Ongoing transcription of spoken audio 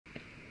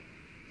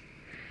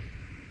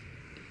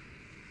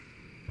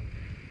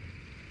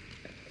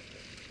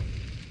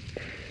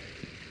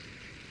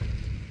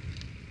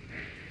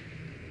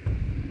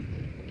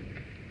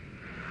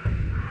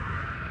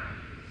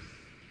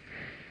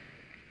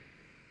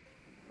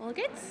All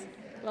good?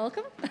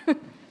 Welcome.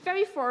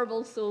 Very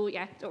formal, so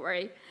yeah, don't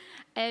worry.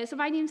 So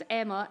my name's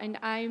Emma, and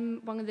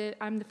I'm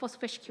the fossil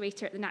fish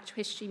curator at the Natural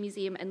History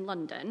Museum in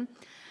London.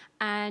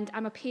 And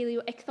I'm a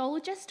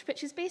palaeontologist,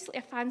 which is basically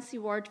a fancy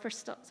word for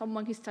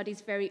someone who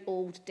studies very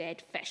old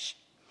dead fish.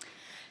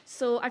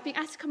 So I've been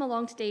asked to come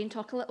along today and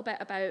talk a little bit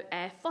about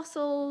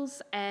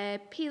fossils,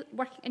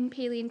 working in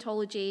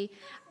paleontology,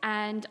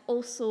 and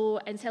also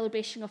in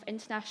celebration of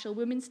International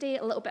Women's Day,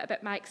 a little bit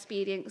about my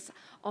experience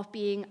of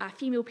being a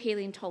female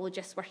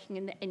paleontologist working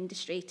in the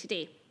industry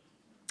today.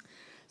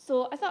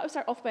 So I thought I would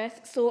start off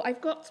with, so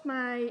I've got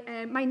my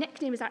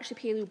nickname is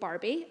actually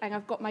Palaeo-Barbie, and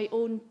I've got my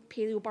own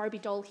Palaeo-Barbie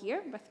doll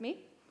here with me.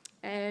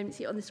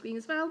 See it on the screen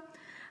as well.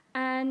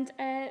 And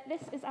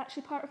this is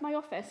actually part of my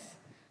office.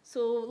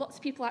 So lots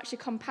of people actually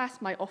come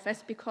past my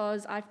office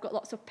because I've got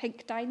lots of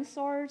pink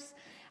dinosaurs,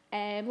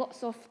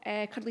 lots of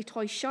cuddly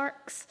toy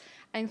sharks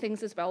and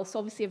things as well. So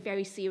obviously a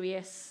very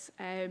serious,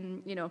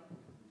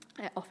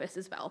 office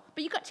as well.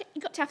 But you got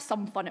to have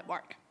some fun at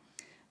work.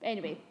 But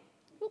anyway,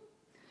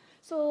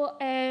 so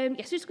yes,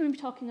 we're just going to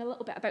be talking a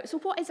little bit about, so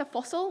what is a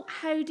fossil?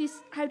 How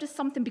does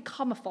something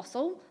become a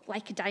fossil,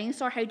 like a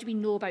dinosaur? How do we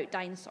know about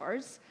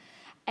dinosaurs?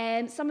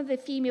 Some of the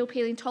female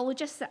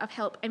paleontologists that have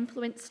helped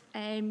influence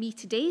me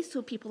today,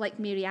 so people like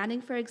Mary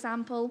Anning, for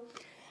example.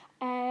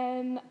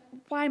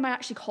 Why am I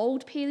actually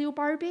called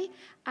Palaeo-Barbie?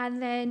 And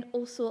then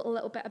also a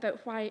little bit about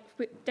why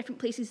different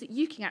places that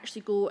you can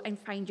actually go and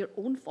find your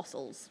own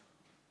fossils.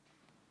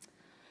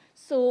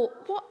 So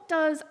what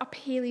does a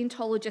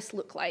paleontologist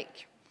look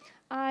like?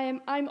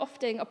 I'm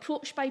often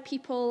approached by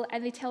people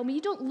and they tell me,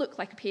 you don't look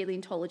like a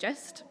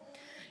paleontologist.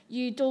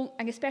 You don't,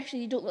 and especially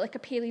you don't look like a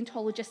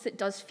paleontologist that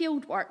does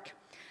field work.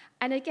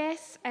 And I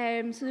guess,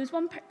 so there was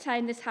one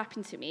time this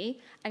happened to me,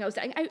 and I was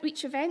at an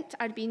outreach event.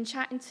 I'd been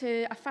chatting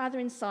to a father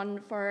and son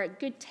for a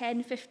good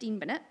 10, 15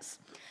 minutes,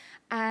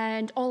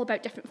 and all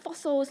about different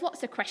fossils,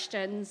 lots of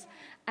questions.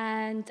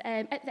 And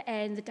at the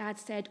end, the dad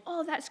said,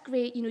 oh, that's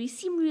great, you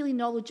seem really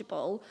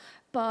knowledgeable,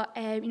 but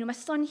my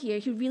son here,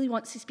 he really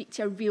wants to speak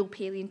to a real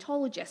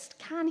paleontologist,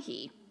 can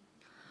he?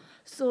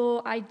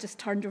 So I just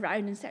turned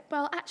around and said,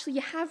 well, actually,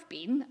 you have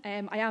been.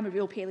 I am a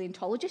real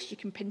paleontologist. You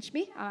can pinch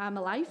me. I am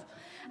alive.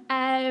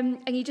 And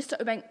he just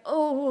sort of went,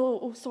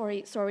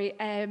 sorry. So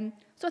I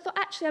thought,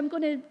 actually, I'm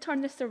going to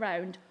turn this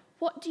around.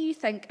 What do you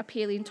think a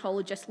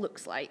paleontologist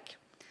looks like?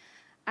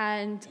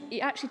 And he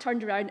actually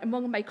turned around, and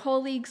one of my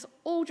colleagues,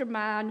 older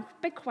man,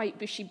 big white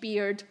bushy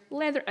beard,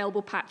 leather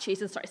elbow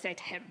patches, and sort of said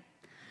him.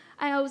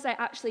 And I was like,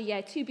 actually,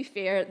 yeah, to be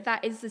fair,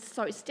 that is the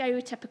sort of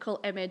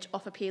stereotypical image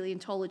of a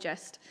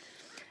paleontologist.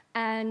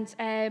 And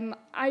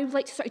I would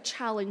like to sort of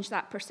challenge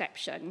that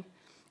perception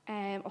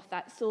of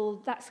that.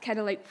 So that's kind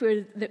of like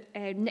where the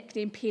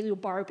nickname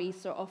Palaeo-Barbie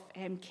sort of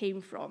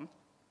came from.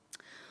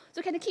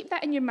 So kind of keep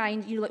that in your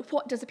mind, like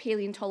what does a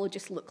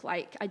paleontologist look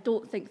like? I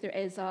don't think there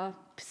is a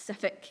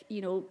specific,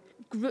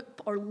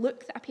 group or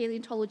look that a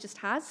paleontologist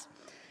has.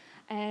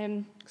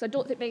 Because I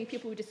don't think many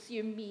people would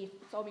assume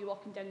saw me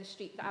walking down the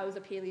street, that I was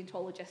a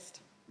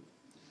paleontologist.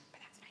 But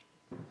that's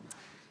fine.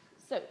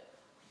 So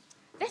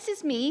this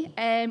is me,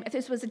 if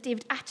this was a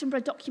David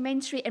Attenborough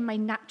documentary in my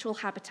natural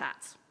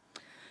habitat.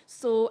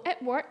 So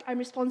at work, I'm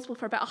responsible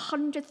for about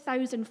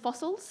 100,000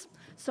 fossils.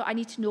 So I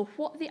need to know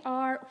what they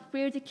are,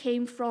 where they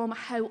came from,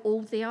 how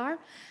old they are.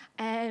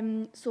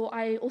 So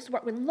I also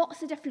work with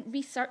lots of different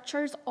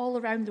researchers all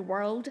around the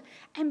world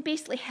and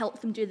basically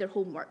help them do their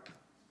homework.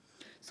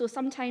 So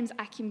sometimes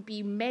I can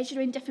be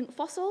measuring different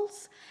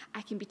fossils,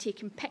 I can be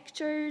taking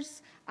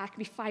pictures, I can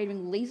be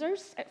firing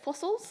lasers at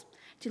fossils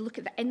to look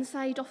at the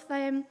inside of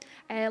them,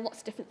 lots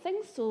of different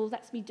things. So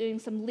that's me doing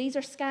some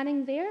laser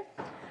scanning there.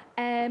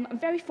 I'm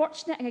very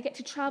fortunate and I get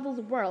to travel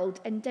the world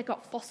and dig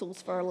up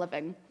fossils for a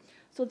living.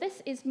 So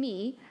this is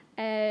me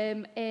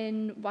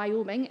in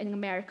Wyoming, in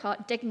America,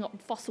 digging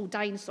up fossil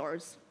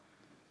dinosaurs.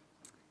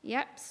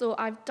 Yep, so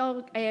I've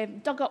dug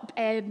up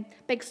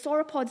big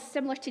sauropods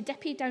similar to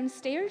Dippy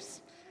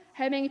downstairs.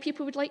 How many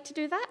people would like to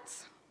do that?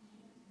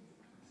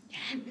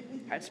 Yeah,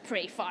 that's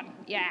pretty fun,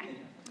 yeah.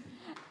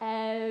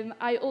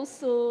 I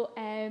also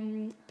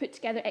put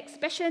together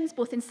exhibitions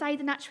both inside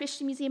the Natural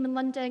History Museum in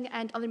London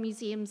and other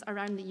museums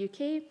around the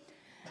UK.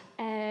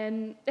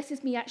 This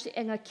is me actually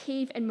in a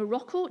cave in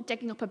Morocco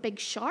digging up a big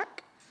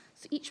shark.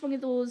 So each one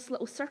of those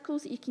little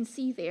circles that you can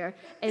see there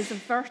is a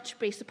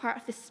vertebrae, so part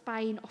of the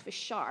spine of a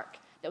shark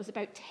that was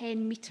about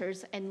 10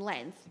 metres in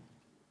length.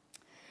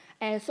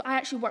 So I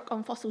actually work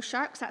on fossil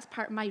sharks. That's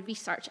part of my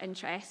research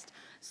interest.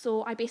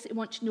 So I basically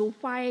want to know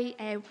why,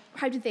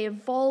 how did they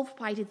evolve,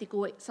 why did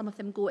some of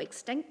them go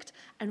extinct,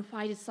 and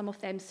why did some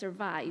of them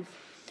survive?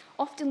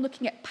 Often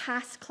looking at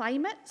past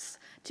climates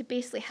to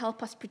basically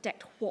help us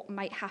predict what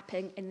might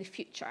happen in the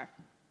future.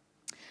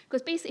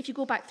 Because basically, if you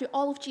go back through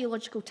all of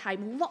geological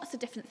time, lots of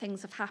different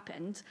things have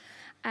happened,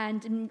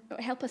 and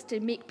help us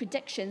to make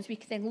predictions. We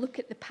can then look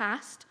at the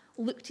past,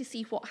 look to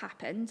see what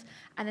happened,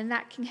 and then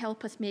that can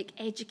help us make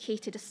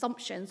educated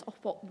assumptions of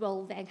what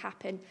will then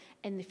happen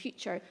in the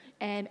future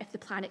if the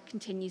planet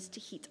continues to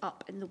heat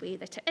up in the way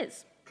that it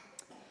is.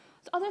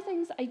 So other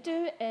things that I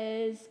do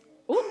is,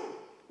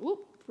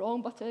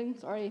 wrong button,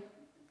 sorry.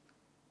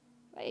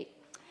 Right.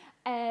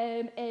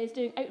 Is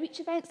doing outreach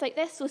events like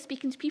this, so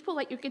speaking to people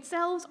like your good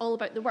selves, all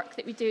about the work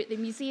that we do at the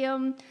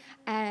museum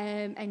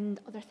and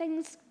other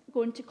things,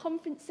 going to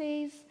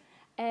conferences,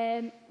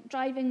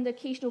 driving the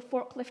occasional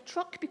forklift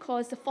truck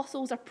because the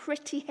fossils are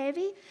pretty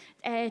heavy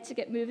to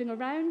get moving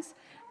around.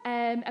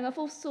 And I've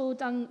also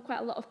done quite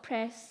a lot of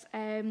press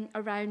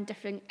around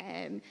different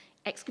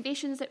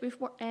excavations that we've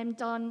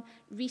done,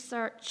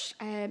 research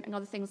and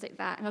other things like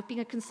that. And I've been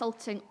a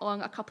consultant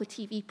on a couple of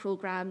TV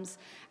programmes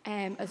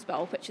as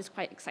well, which is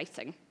quite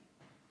exciting.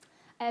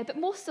 But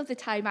most of the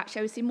time,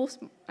 actually, I would say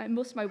most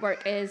of my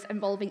work is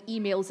involving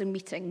emails and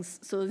meetings,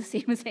 so the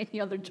same as any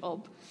other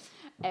job.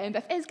 But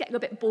if it is getting a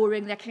bit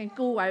boring, then I can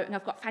go out and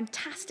I've got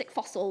fantastic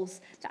fossils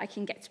that I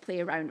can get to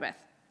play around with.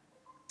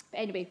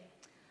 But anyway,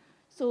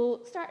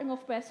 so starting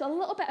off with, so a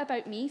little bit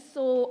about me.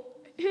 So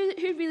who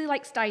really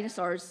likes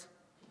dinosaurs?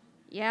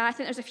 Yeah, I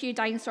think there's a few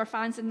dinosaur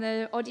fans in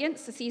the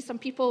audience. I see some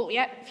people,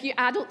 yeah, a few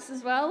adults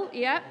as well,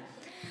 yeah.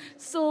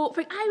 So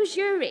when I was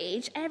your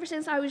age, ever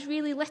since I was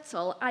really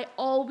little, I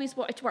always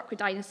wanted to work with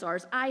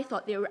dinosaurs. I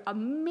thought they were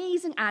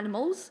amazing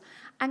animals,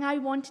 and I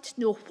wanted to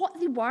know what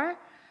they were,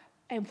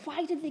 and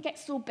why did they get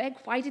so big?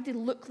 Why did they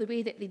look the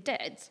way that they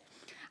did?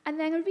 And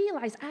then I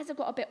realised as I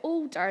got a bit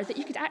older that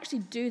you could actually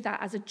do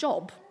that as a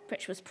job,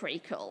 which was pretty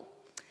cool.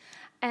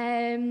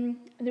 And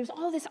there was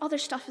all this other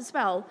stuff as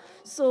well.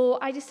 So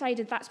I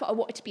decided that's what I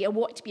wanted to be. I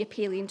wanted to be a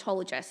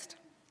paleontologist.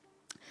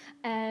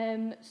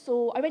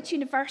 So I went to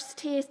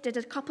university, did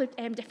a couple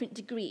of different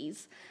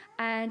degrees.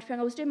 And when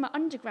I was doing my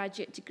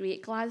undergraduate degree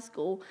at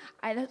Glasgow,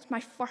 that was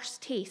my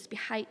first taste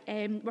behind,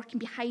 working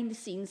behind the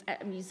scenes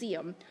at a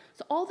museum.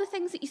 So all the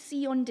things that you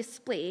see on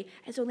display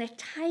is only a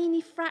tiny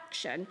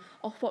fraction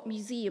of what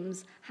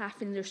museums have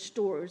in their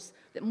stores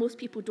that most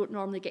people don't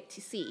normally get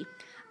to see.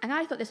 And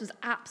I thought this was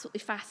absolutely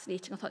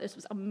fascinating. I thought this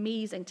was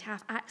amazing to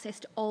have access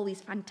to all these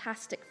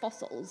fantastic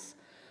fossils.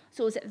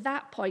 So it was at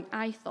that point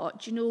I thought,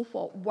 do you know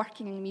what,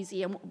 working in a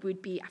museum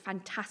would be a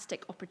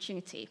fantastic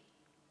opportunity.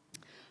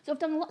 So I've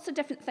done lots of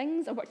different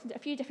things. I've worked in a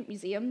few different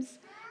museums.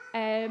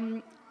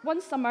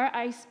 One summer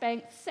I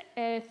spent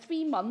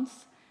 3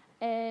 months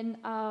in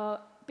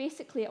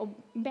basically a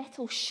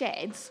metal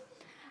shed. So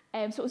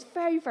it was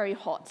very, very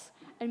hot.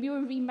 And we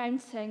were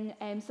remounting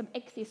some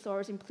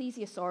ichthyosaurs and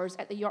plesiosaurs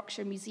at the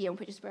Yorkshire Museum,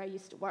 which is where I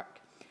used to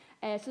work.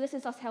 So this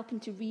is us helping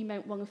to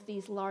remount one of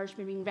these large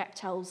marine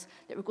reptiles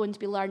that we're going to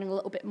be learning a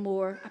little bit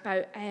more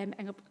about in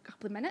a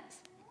couple of minutes.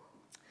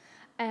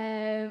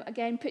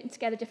 Again, putting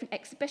together different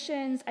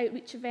exhibitions,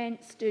 outreach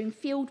events, doing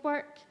field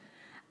work.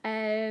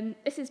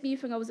 This is me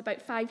when I was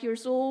about 5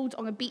 years old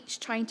on a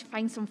beach trying to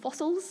find some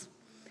fossils.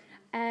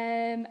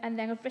 And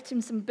then I've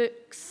written some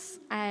books,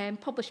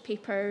 published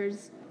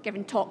papers,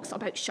 given talks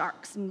about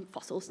sharks and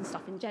fossils and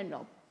stuff in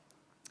general.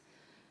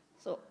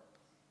 So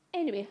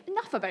anyway,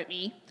 enough about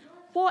me.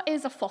 What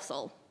is a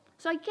fossil?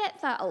 So I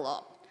get that a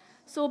lot.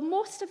 So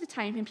most of the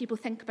time when people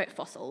think about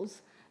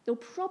fossils, they'll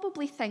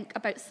probably think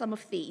about some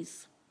of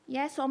these.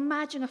 Yeah, so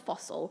imagine a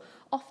fossil.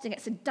 Often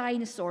it's a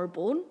dinosaur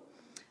bone.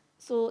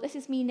 So this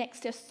is me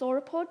next to a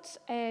sauropod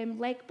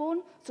leg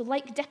bone. So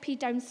like Dippy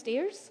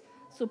downstairs.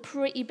 So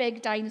pretty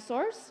big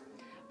dinosaurs.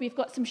 We've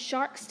got some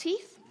shark's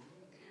teeth.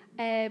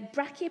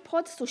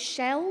 Brachiopods, so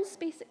shells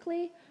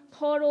basically.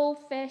 Coral,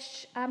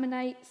 fish,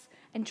 ammonites,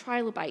 and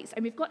trilobites.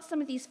 And we've got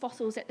some of these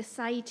fossils at the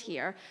side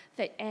here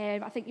that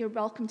I think you're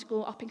welcome to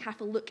go up and have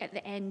a look at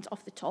the end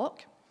of the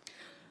talk.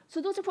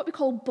 So those are what we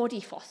call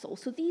body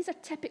fossils. So these are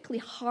typically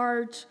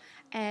hard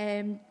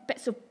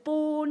bits of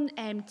bone,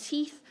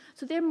 teeth,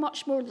 so they're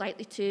much more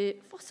likely to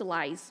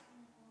fossilise.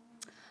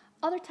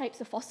 Other types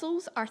of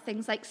fossils are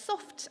things like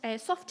soft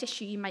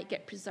tissue you might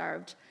get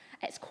preserved.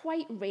 It's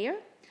quite rare,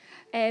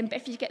 but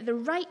if you get the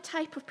right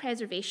type of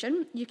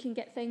preservation, you can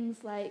get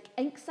things like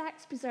ink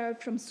sacs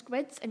preserved from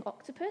squids and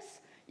octopus.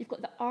 You've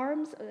got the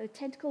arms, the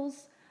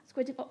tentacles,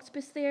 squid and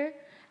octopus there.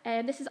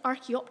 This is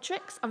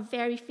Archaeopteryx, a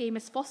very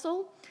famous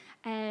fossil.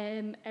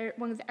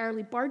 One of the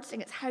early birds,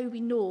 and it's how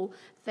we know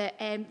that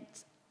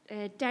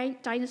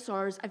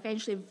dinosaurs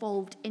eventually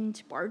evolved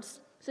into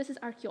birds. So this is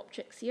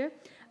Archaeopteryx here,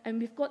 and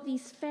we've got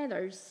these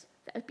feathers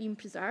that have been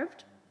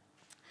preserved.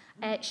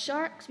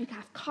 Sharks, we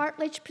have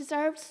cartilage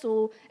preserved,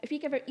 so if we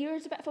give our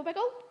ears a bit of a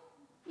wiggle,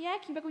 yeah,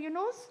 can you wiggle your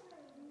nose?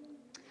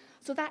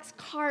 So that's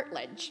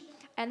cartilage,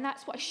 and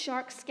that's what a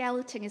shark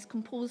skeleton is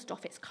composed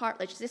of. It's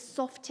cartilage, it's this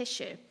soft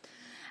tissue.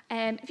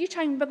 If you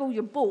try and wiggle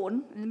your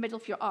bone in the middle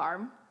of your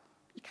arm,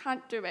 you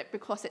can't do it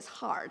because it's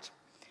hard.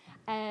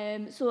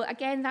 So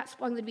again, that's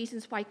one of the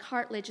reasons why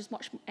cartilage is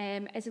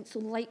isn't so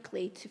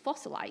likely to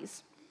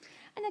fossilise.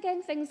 And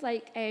again, things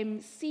like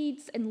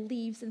seeds and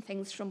leaves and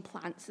things from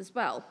plants as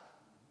well.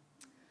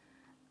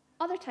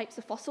 Other types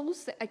of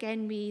fossils that,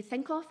 again, we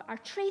think of are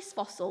trace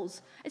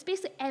fossils. It's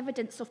basically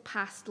evidence of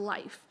past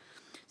life.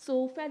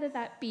 So whether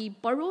that be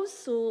burrows,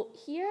 so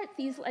here,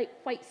 these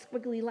like white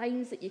squiggly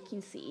lines that you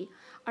can see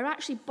are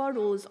actually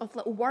burrows of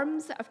little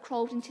worms that have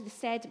crawled into the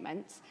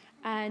sediment,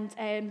 and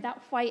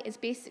that white is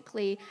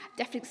basically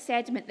different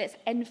sediment that's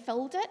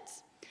infilled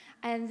it.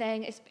 and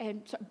then it's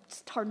sort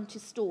of turned to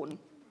stone.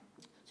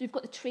 So we've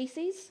got the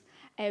traces,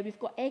 we've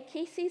got egg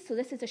cases. So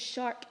this is a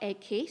shark egg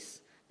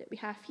case that we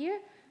have here.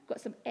 We've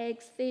got some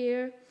eggs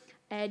there.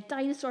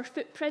 Dinosaur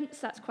footprints,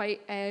 that's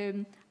quite,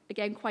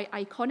 again, quite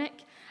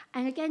iconic.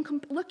 And again,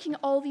 looking at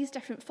all these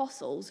different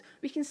fossils,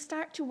 we can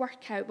start to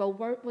work out, well,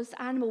 was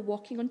the animal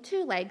walking on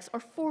 2 legs or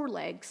 4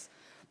 legs?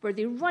 Were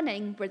they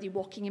running? Were they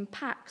walking in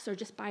packs or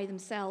just by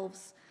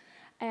themselves?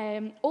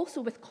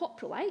 Also with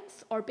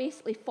coprolites, or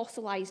basically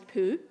fossilized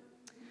poo,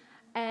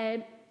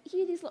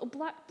 here these little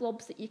black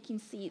blobs that you can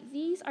see,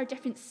 these are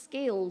different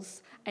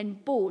scales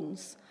and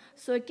bones.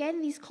 So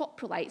again, these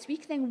coprolites, we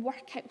can then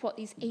work out what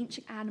these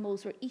ancient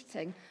animals were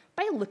eating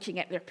by looking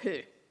at their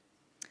poo.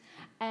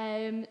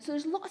 So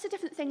there's lots of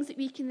different things that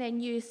we can then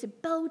use to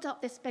build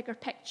up this bigger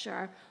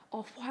picture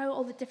of how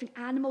all the different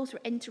animals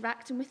were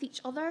interacting with each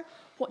other,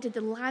 what did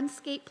the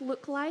landscape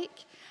look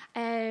like,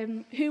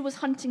 who was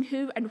hunting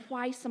who, and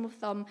why some of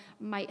them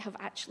might have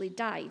actually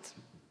died.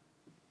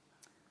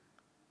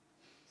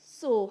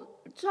 So,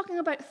 talking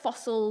about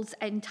fossils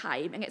in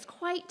time, and it's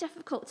quite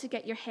difficult to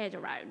get your head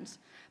around,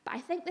 but I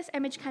think this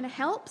image kind of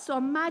helps. So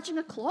imagine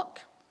a clock.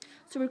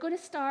 So we're going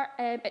to start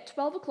at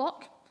 12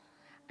 o'clock,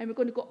 and we're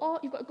going to go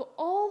you've got to go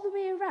all the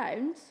way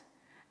around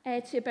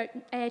to about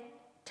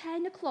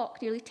 10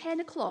 o'clock, nearly 10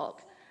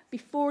 o'clock,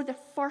 before the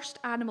first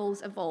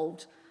animals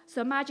evolved. So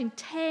imagine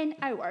 10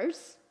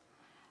 hours,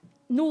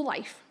 no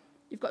life.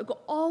 You've got to go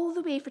all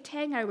the way for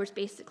 10 hours,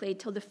 basically,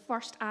 until the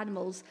first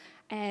animals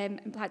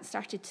and plants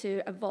started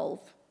to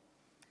evolve.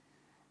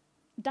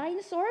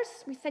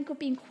 Dinosaurs, we think of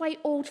being quite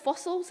old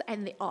fossils,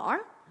 and they are.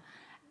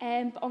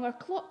 But on our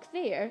clock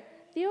there,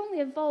 they only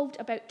evolved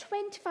about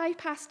 25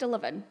 past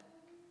 11.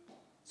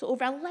 So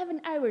over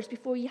 11 hours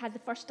before you had the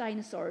first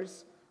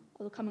dinosaurs,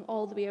 although coming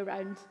all the way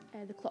around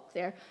the clock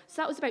there.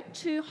 So that was about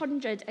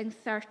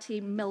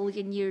 230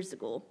 million years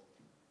ago.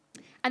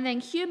 And then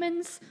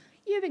humans,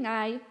 you and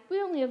I,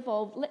 we only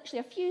evolved literally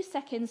a few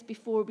seconds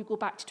before we go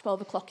back to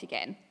 12 o'clock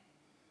again.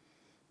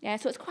 Yeah,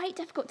 so it's quite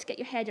difficult to get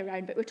your head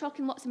around, but we're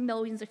talking lots of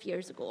millions of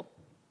years ago.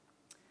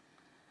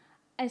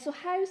 And so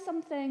how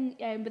something,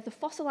 with the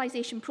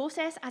fossilization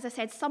process, as I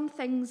said, some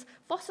things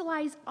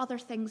fossilize, other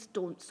things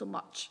don't so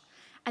much.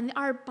 And there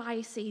are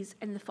biases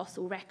in the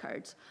fossil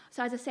record.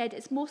 So as I said,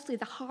 it's mostly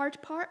the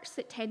hard parts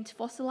that tend to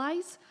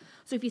fossilize.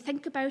 So if you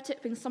think about it,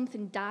 when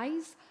something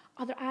dies,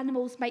 other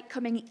animals might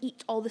come in and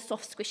eat all the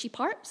soft, squishy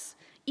parts.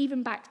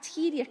 Even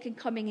bacteria can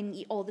come in and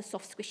eat all the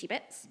soft, squishy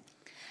bits.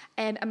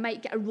 And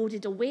might get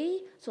eroded away.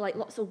 So like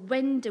lots of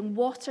wind and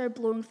water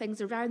blowing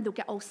things around, they'll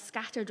get all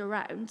scattered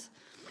around.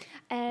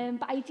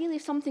 But ideally,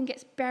 if something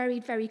gets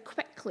buried very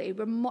quickly,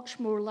 we're much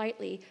more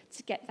likely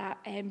to get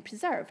that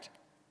preserved.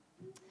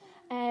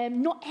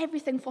 Not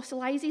everything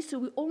fossilizes, so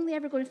we're only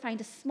ever going to find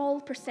a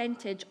small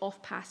percentage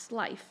of past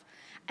life.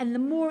 And the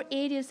more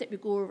areas that we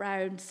go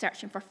around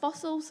searching for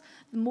fossils,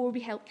 the more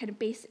we help kind of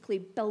basically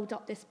build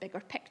up this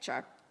bigger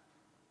picture.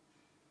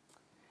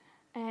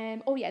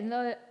 And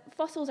the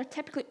fossils are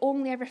typically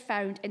only ever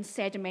found in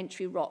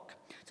sedimentary rock.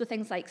 So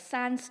things like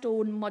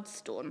sandstone,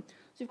 mudstone.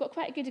 So we've got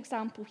quite a good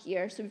example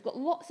here. So we've got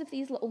lots of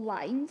these little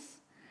lines,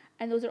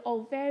 and those are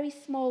all very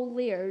small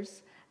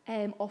layers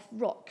of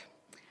rock.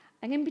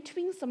 And in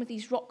between some of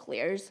these rock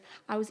layers,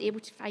 I was able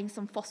to find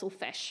some fossil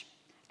fish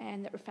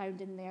that were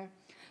found in there.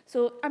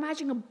 So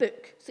imagine a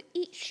book. So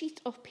each sheet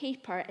of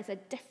paper is a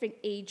different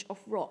age of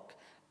rock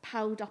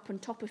piled up on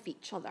top of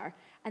each other.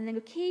 And then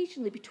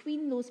occasionally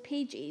between those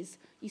pages,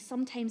 you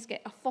sometimes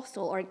get a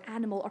fossil or an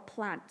animal or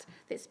plant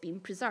that's been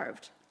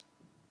preserved.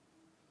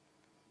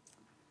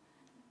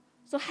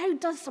 So how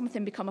does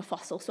something become a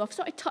fossil? So I've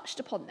sort of touched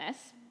upon this.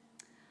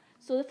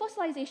 So the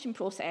fossilization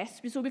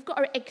process, so we've got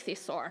our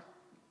ichthyosaur.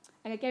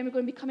 And again, we're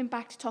going to be coming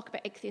back to talk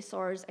about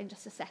ichthyosaurs in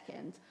just a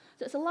second.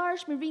 So it's a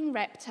large marine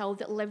reptile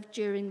that lived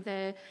during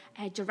the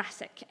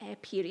Jurassic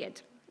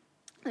period.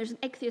 There's an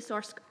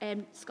ichthyosaur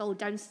skull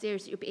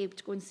downstairs that you'll be able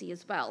to go and see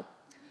as well.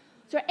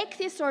 So our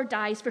ichthyosaur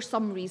dies for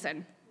some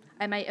reason.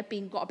 It might have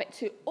got a bit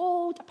too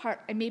old,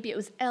 and maybe it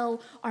was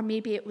ill, or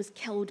maybe it was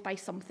killed by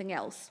something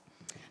else.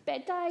 But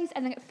it dies,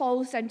 and then it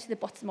falls down to the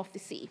bottom of the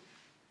sea.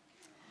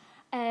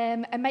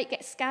 It might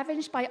get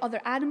scavenged by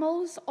other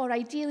animals, or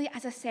ideally,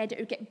 as I said, it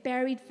would get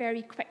buried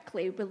very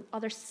quickly with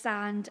other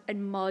sand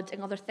and mud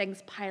and other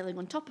things piling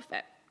on top of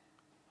it.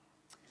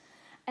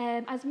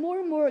 As more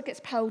and more it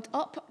gets piled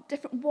up,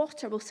 different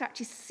water will start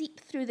to seep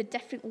through the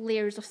different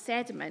layers of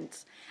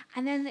sediment,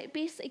 and then it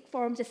basically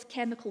forms this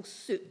chemical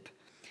soup.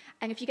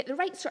 And if you get the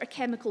right sort of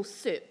chemical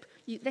soup,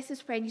 this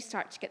is when you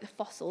start to get the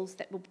fossils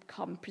that will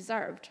become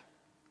preserved.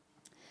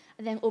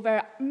 And then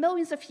over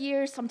millions of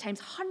years, sometimes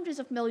hundreds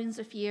of millions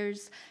of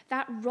years,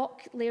 that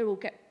rock layer will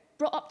get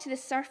brought up to the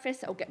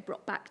surface, it will get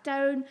brought back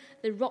down,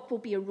 the rock will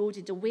be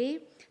eroded away.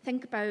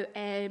 Think about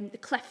the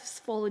cliffs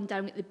falling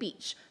down at the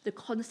beach, the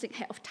constant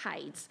hit of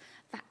tides,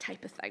 that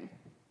type of thing.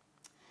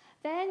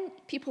 Then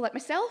people like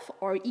myself,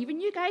 or even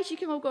you guys, you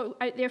can all go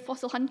out there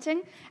fossil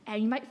hunting,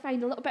 and you might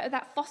find a little bit of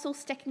that fossil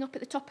sticking up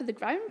at the top of the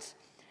ground.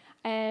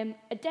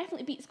 It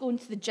definitely beats going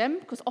to the gym,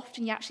 because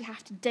often you actually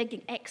have to dig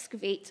and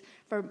excavate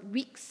for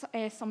weeks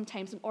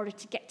sometimes in order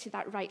to get to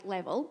that right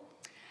level.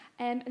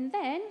 And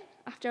then,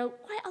 after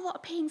quite a lot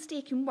of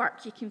painstaking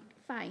work, you can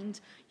find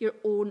your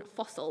own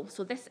fossil.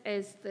 So this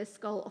is the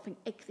skull of an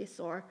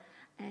ichthyosaur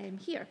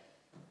here.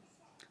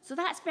 So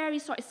that's very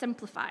sort of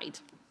simplified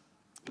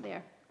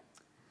there.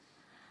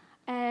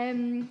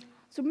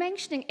 So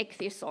mentioning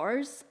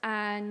ichthyosaurs,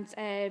 and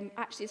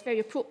actually it's very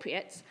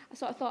appropriate, I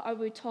sort of thought I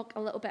would talk a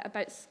little bit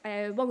about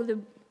one of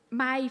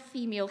my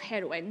female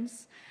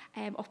heroines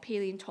of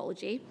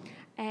paleontology.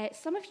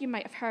 Some of you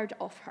might have heard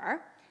of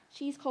her.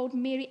 She's called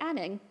Mary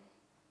Anning.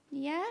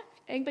 Yeah?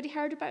 Anybody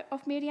heard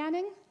of Mary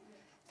Anning?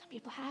 Some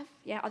people have.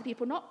 Yeah, other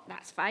people not.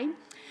 That's fine.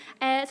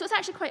 So it's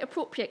actually quite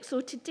appropriate.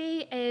 So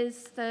today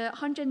is the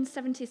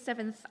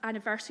 177th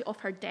anniversary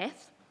of her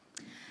death.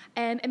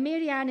 And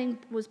Mary Anning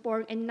was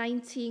born in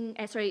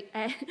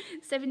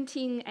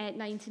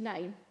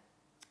 1799.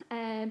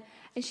 And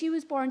she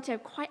was born to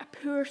quite a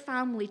poor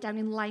family down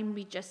in Lyme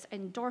Regis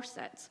in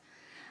Dorset.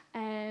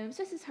 So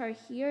this is her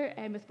here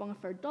with one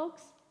of her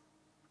dogs.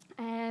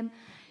 Her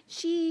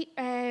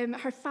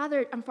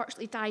father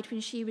unfortunately died when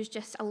she was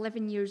just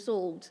 11 years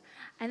old.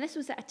 And this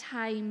was at a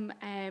time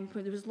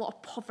when there was a lot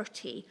of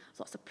poverty,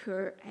 lots of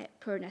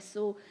poorness.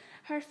 So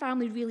her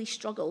family really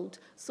struggled.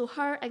 So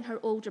her and her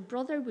older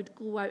brother would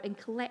go out and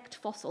collect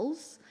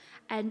fossils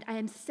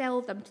and sell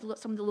them to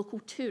some of the local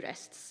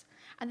tourists.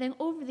 And then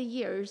over the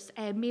years,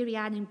 Mary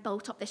Anning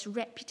built up this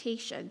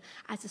reputation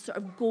as a sort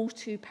of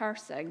go-to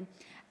person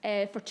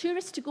for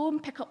tourists to go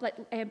and pick up,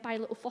 buy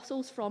little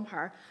fossils from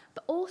her,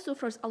 but also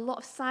for a lot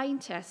of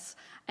scientists,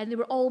 and they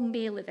were all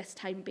male at this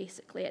time,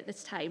 basically,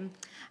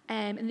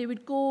 and they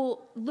would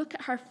go look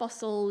at her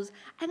fossils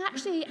and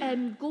actually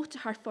go to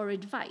her for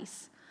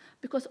advice.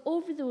 Because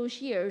over those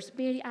years,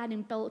 Mary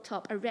Anning built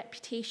up a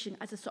reputation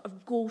as a sort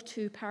of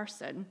go-to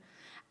person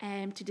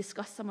to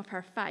discuss some of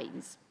her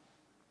finds.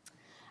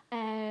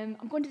 I'm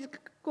going to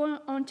go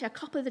on to a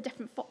couple of the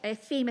different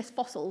famous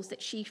fossils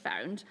that she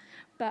found,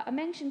 but I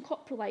mentioned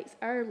coprolites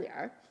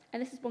earlier,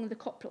 and this is one of the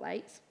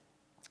coprolites.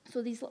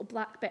 So these little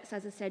black bits,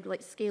 as I said, were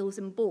like scales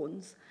and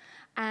bones.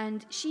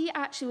 And she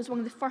actually was one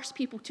of the first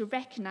people to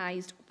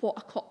recognise what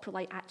a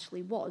coprolite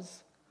actually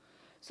was.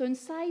 So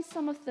inside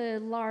some of the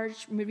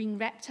large marine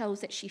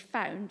reptiles that she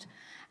found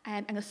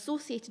and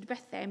associated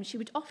with them, she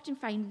would often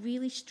find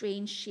really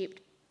strange shaped,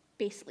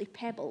 basically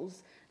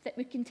pebbles, that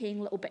would contain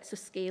little bits of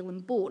scale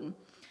and bone.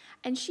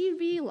 And she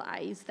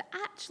realised that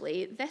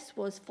actually this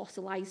was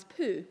fossilised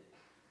poo.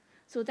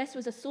 So this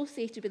was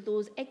associated with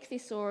those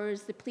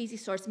ichthyosaurs, the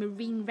plesiosaurs,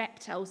 marine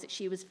reptiles that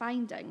she was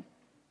finding.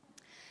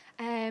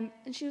 And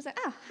she was like,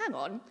 hang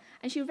on.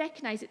 And she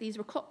recognised that these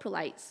were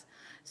coprolites.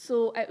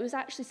 So it was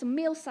actually some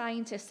male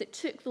scientists that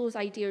took those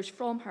ideas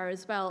from her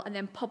as well and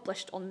then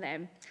published on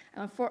them.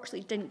 And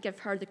unfortunately didn't give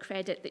her the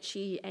credit that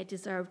she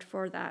deserved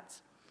for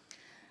that.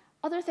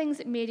 Other things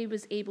that Mary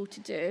was able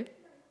to do,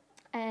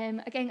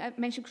 again, I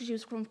mentioned because she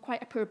was from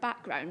quite a poor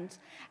background.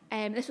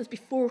 This was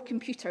before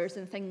computers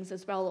and things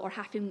as well, or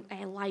having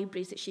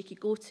libraries that she could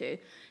go to.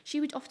 She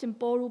would often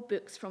borrow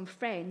books from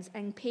friends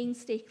and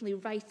painstakingly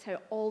write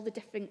out all the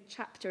different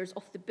chapters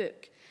of the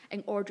book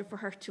in order for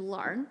her to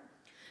learn.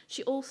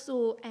 She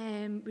also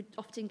would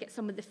often get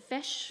some of the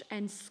fish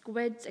and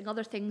squids and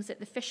other things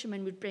that the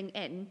fishermen would bring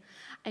in,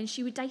 and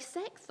she would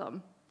dissect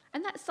them.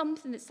 And that's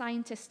something that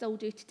scientists still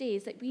do today,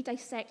 is that we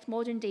dissect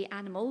modern-day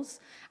animals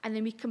and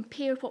then we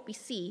compare what we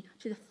see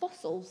to the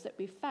fossils that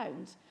we've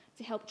found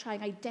to help try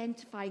and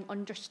identify and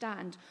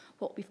understand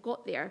what we've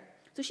got there.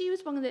 So she was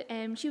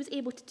she was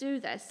able to do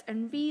this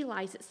and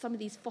realise that some of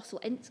these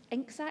fossil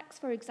ink sacs,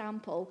 for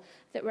example,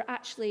 that were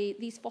actually,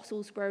 these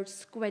fossils were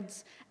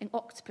squids and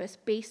octopus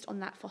based on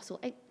that fossil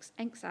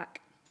ink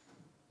sac.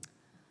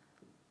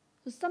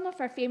 So some of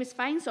her famous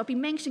finds, so I've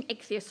been mentioning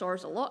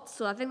ichthyosaurs a lot,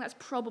 so I think that's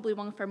probably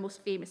one of her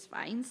most famous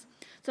finds.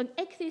 So an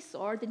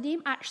ichthyosaur, the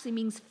name actually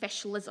means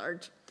fish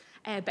lizard,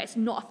 but it's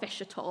not a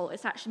fish at all.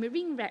 It's actually a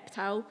marine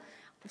reptile,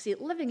 obviously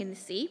living in the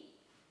sea.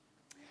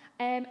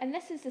 And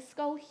this is the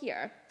skull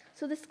here.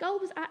 So the skull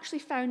was actually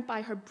found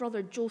by her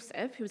brother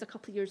Joseph, who was a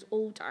couple of years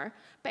older,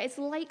 but it's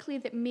likely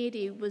that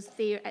Mary was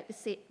there at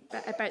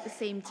about the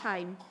same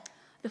time.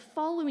 The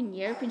following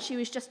year, when she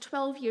was just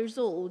 12 years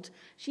old,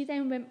 she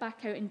then went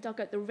back out and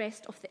dug out the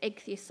rest of the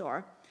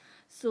ichthyosaur.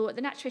 So at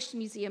the Natural History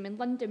Museum in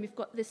London, we've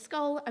got the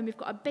skull and we've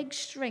got a big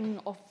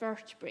string of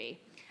vertebrae.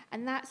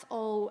 And that's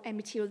all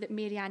material that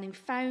Mary Anning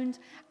found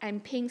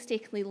and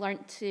painstakingly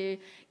learnt to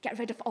get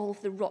rid of all of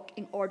the rock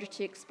in order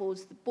to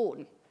expose the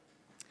bone.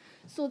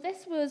 So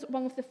this was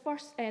one of the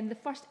first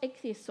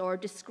ichthyosaur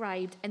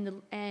described in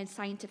the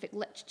scientific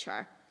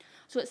literature.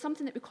 So it's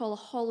something that we call a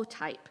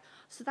holotype.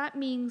 So that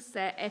means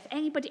that if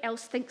anybody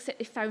else thinks that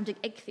they found an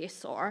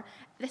ichthyosaur,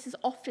 this is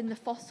often the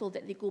fossil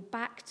that they go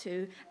back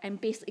to and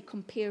basically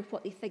compare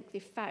what they think they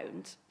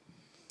found.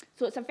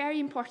 So it's a very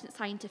important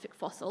scientific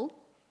fossil.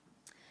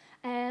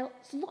 So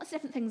lots of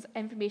different things,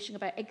 information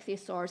about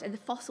ichthyosaurs and the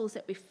fossils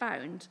that we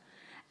found.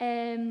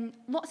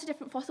 Lots of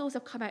different fossils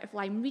have come out of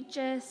Lyme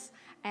Regis,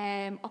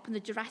 up on the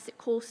Jurassic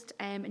coast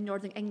in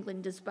northern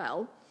England as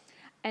well.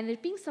 And there's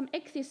been some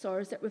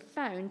ichthyosaurs that were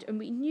found, and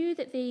we knew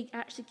that they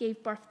actually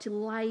gave birth to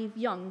live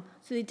young.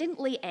 So they didn't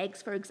lay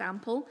eggs, for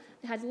example.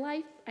 They had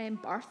live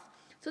birth.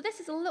 So this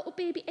is a little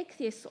baby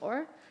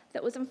ichthyosaur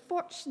that was,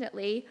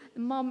 unfortunately, the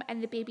mum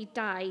and the baby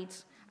died,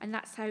 and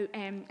that's how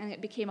and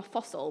it became a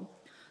fossil.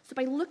 So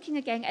by looking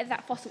again at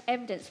that fossil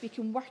evidence, we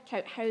can work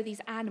out how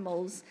these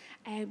animals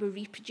were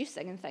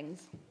reproducing and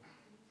things.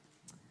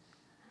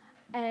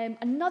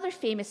 Another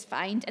famous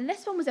find, and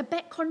this one was a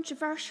bit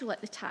controversial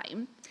at the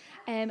time,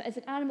 is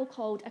an animal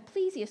called a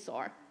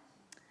plesiosaur.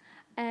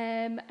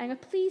 And a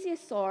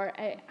plesiosaur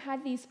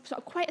had these sort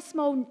of quite a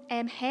small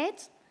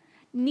head,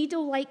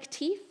 needle-like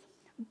teeth,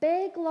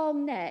 big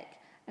long neck,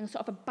 and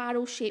sort of a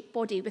barrel-shaped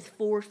body with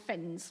 4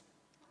 fins.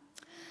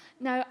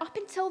 Now, up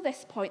until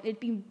this point, there'd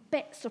been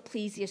bits of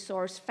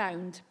plesiosaurs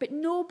found, but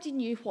nobody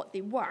knew what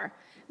they were.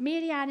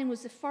 Mary Anning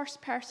was the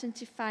first person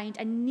to find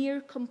a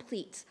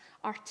near-complete,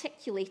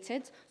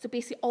 articulated, so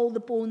basically all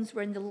the bones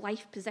were in the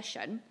life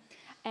position,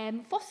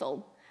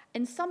 fossil.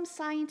 And some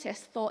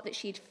scientists thought that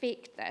she'd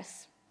faked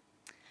this.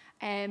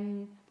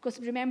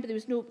 Because remember, there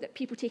was no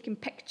people taking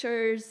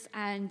pictures,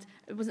 and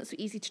it wasn't so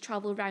easy to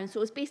travel around, so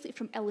it was basically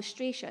from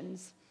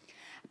illustrations.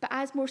 But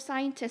as more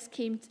scientists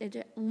came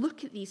to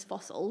look at these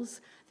fossils,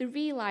 they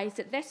realised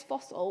that this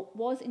fossil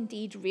was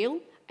indeed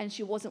real, and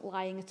she wasn't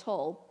lying at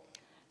all.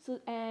 So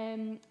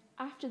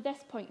after this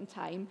point in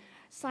time,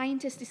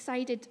 scientists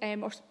decided,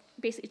 or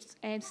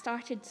basically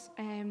started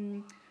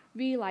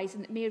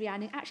realising that Mary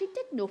Anning actually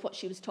did know what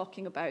she was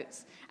talking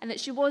about, and that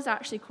she was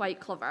actually quite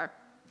clever.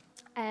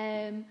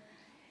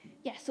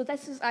 Yeah, so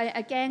this is,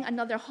 again,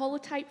 another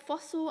holotype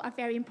fossil, a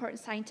very important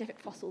scientific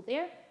fossil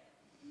there.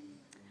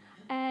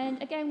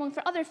 And again, one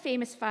for other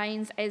famous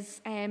finds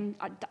is a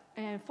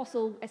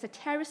fossil. It's a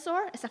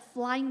pterosaur. It's a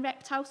flying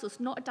reptile, so it's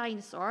not a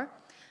dinosaur.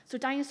 So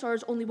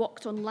dinosaurs only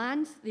walked on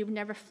land. They were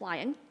never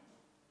flying.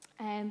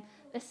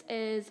 This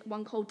is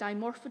one called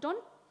Dimorphodon.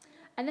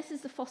 And this is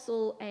the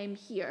fossil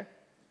here.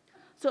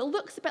 So it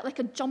looks a bit like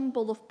a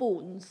jumble of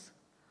bones.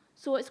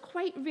 So it's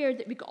quite rare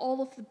that we got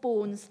all of the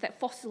bones that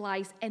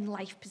fossilise in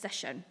life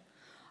position.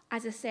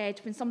 As I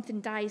said, when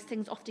something dies,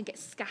 things often get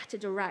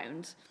scattered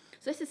around.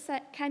 So this is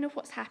kind of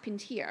what's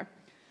happened here.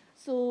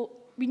 So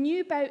we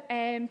knew about,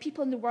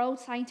 people in the world,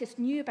 scientists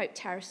knew about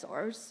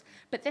pterosaurs,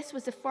 but this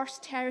was the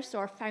first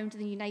pterosaur found in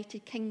the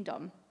United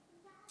Kingdom.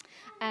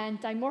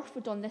 And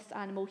Dimorphodon, this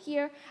animal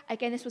here,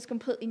 again, this was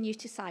completely new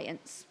to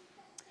science.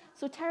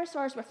 So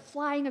pterosaurs were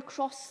flying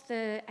across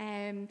the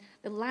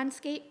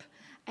landscape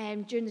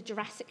during the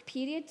Jurassic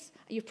period.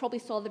 You probably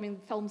saw them in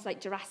films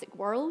like Jurassic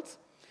World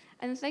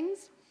and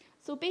things.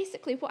 So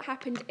basically what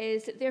happened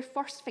is that their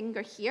first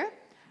finger here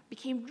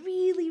became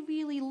really,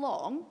 really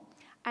long,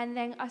 and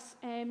then a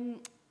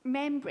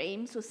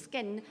membrane, so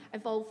skin,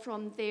 evolved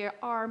from their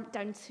arm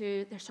down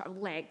to their sort of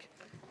leg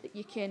that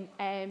you can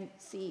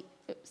see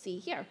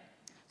here.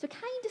 So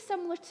kind of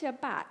similar to a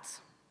bat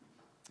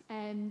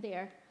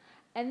there.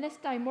 And this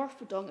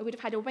Dimorphodon, it would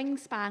have had a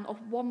wingspan of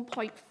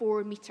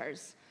 1.4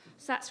 metres.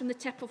 So that's from the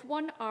tip of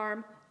one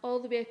arm all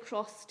the way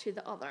across to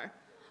the other.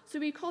 So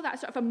we call that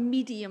sort of a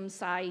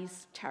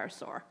medium-sized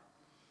pterosaur.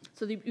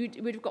 So they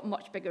would have got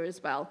much bigger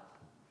as well.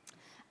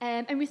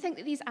 And we think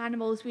that these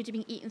animals would have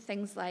been eating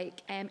things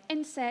like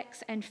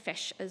insects and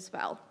fish as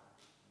well.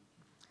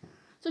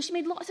 So she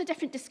made lots of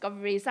different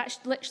discoveries. That's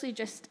literally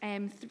just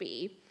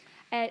 3.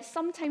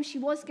 Sometimes she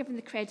was given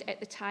the credit at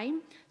the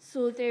time.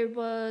 So there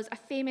was a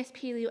famous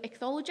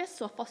palaeontologist,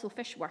 so a fossil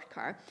fish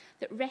worker,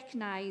 that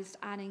recognised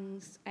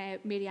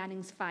Mary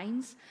Anning's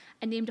finds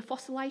and named a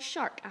fossilised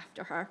shark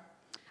after her.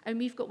 And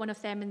we've got one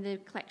of them in the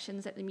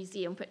collections at the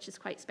museum, which is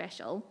quite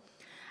special.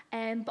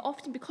 But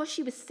often, because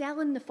she was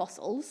selling the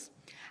fossils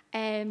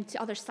to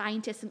other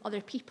scientists and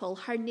other people,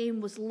 her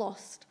name was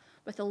lost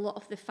with a lot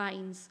of the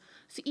finds.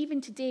 So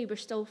even today, we're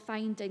still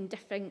finding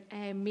different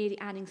Mary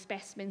Anning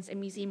specimens in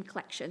museum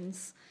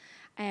collections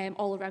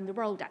all around the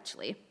world,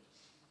 actually,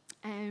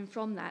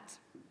 from that.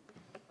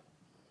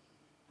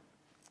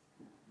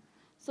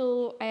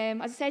 So,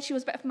 as I said, she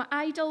was a bit of my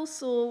idol.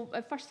 So,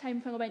 the first time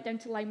when I went down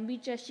to Lyme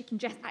Regis, you can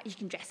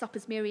dress up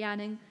as Mary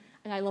Anning,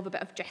 and I love a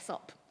bit of dress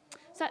up.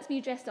 So that's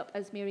me dressed up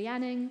as Mary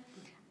Anning.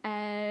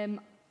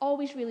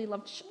 Always really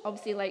loved,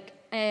 obviously, like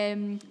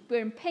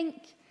wearing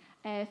pink,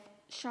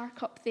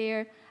 shark up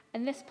there.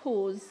 And this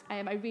pose,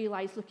 I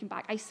realised looking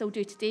back, I still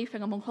do today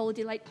when I'm on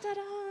holiday, like,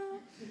 ta-da!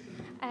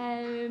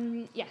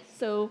 Yeah,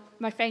 so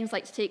my friends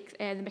like to take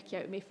the mickey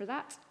out of me for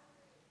that.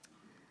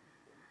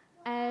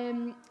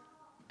 And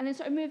then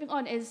sort of moving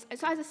on is,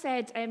 so as I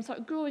said, sort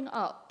of growing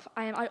up,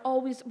 I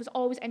was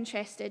always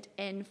interested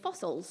in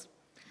fossils.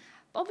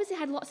 But obviously I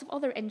had lots of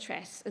other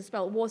interests as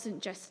well. It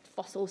wasn't just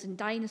fossils and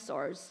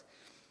dinosaurs.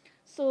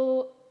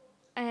 So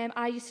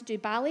I used to do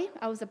ballet.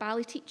 I was a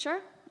ballet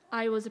teacher.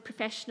 I was a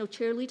professional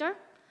cheerleader,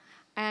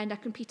 and I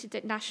competed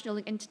at national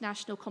and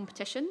international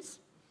competitions.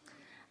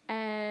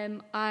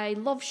 I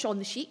love Shaun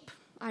the Sheep.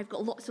 I've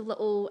got lots of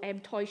little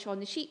toy Shaun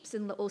the Sheeps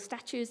and little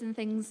statues and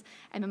things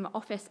in my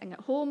office and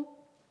at home.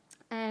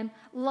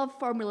 Love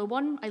Formula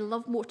One. I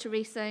love motor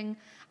racing.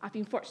 I've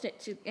been fortunate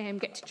to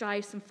get to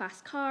drive some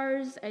fast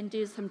cars and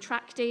do some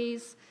track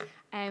days,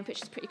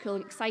 which is pretty cool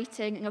and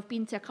exciting. And I've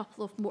been to a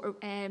couple of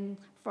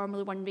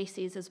Formula One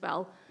races as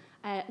well.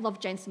 Love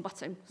Jenson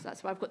Button, so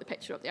that's why I've got the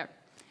picture up there.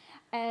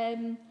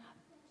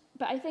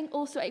 But I think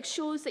also it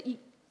shows that you,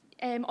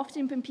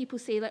 often when people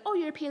say, like, oh,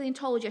 you're a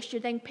paleontologist,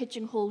 you're then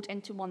pigeonholed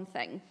into one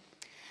thing.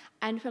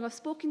 And when I've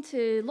spoken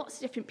to lots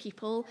of different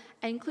people,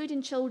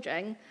 including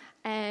children,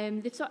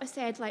 they've sort of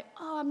said, like,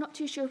 oh, I'm not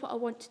too sure what I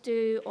want to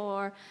do,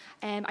 or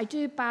I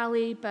do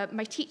ballet, but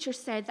my teacher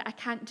said that I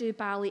can't do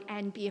ballet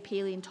and be a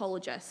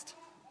paleontologist.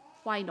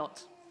 Why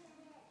not?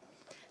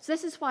 So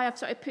this is why I've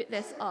sort of put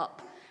this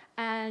up.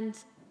 And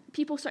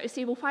people sort of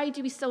say, well, why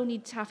do we still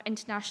need to have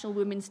International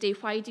Women's Day?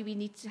 Why do we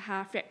need to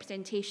have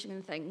representation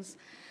and things?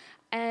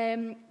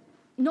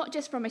 Not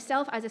just for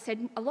myself, as I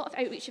said, a lot of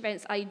outreach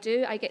events I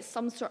do, I get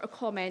some sort of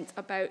comment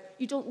about,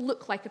 you don't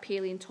look like a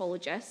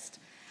paleontologist,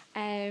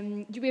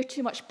 you wear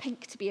too much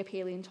pink to be a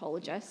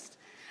paleontologist,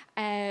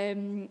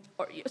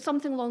 or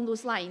something along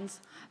those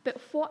lines. But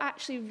what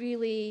actually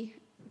really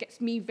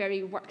gets me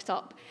very worked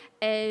up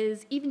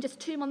is, even just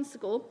 2 months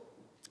ago,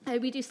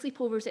 we do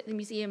sleepovers at the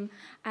museum,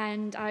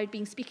 and I'd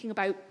been speaking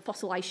about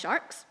fossilised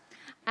sharks.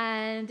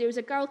 And there was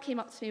a girl came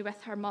up to me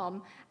with her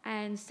mum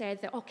and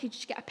said that, oh, could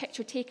you get a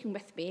picture taken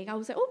with me? And I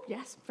was like, oh,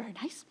 yes, very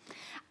nice.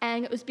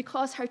 And it was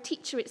because her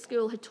teacher at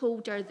school had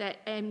told her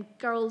that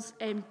girls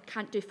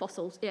can't do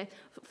fossils. Yeah,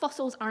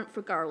 fossils aren't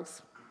for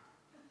girls.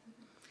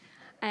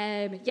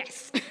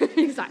 Yes,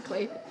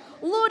 exactly.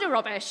 Load of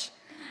rubbish.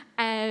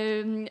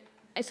 And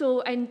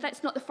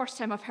that's not the first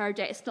time I've heard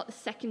it, it's not the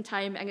second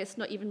time, and it's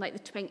not even like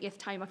the 20th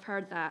time I've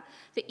heard that.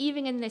 That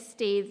even in this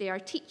day, there are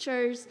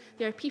teachers,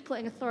 there are people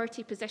in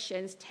authority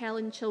positions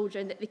telling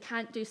children that they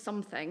can't do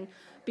something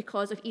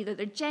because of either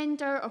their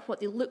gender or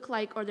what they look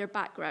like or their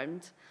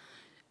background,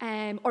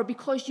 or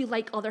because you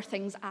like other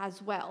things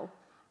as well.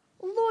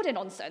 Load of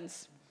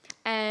nonsense.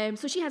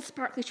 So she had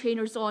sparkly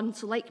trainers on,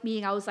 so like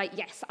me, I was like,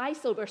 yes, I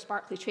still wear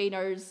sparkly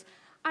trainers.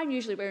 I'm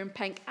usually wearing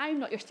pink. I'm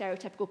not your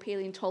stereotypical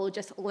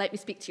paleontologist. Let me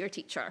speak to your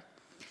teacher.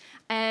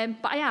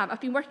 But I am. I've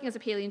been working as a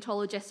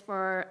paleontologist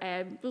for,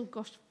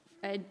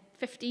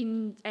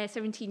 15,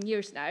 17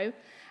 years now.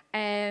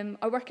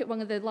 I work at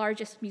one of the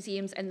largest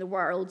museums in the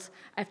world.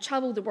 I've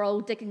travelled the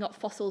world digging up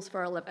fossils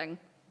for a living.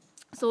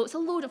 So it's a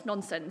load of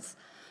nonsense.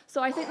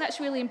 So I think that's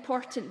really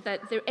important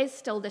that there is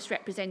still this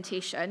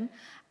representation.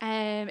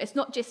 It's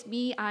not just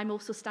me. I'm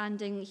also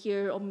standing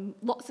here on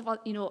lots of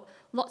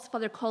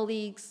other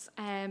colleagues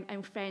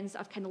and friends that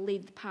have kind of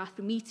laid the path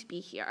for me to be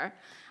here.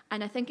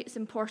 And I think it's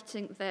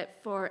important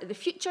that for the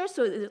future,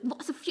 so there's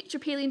lots of future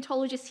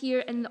paleontologists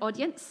here in the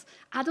audience,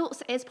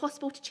 adults, it is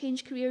possible to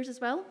change careers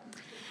as well.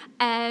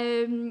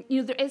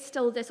 There is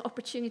still this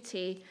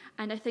opportunity,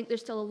 and I think there's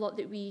still a lot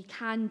that we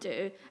can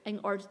do in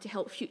order to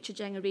help future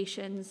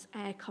generations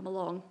come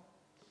along.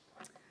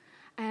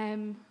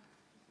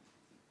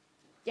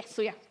 Yes,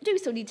 so yeah, do we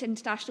still need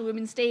International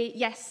Women's Day?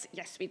 Yes,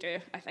 we do,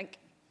 I think.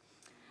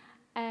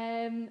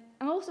 I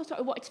also sort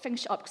of wanted to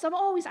finish it up, because I'm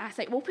always asked,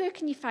 like, well, where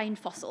can you find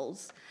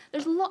fossils?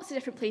 There's lots of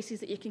different places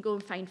that you can go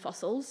and find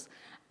fossils.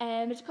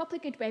 There's a couple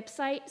of good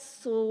websites,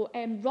 so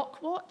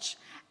Rockwatch,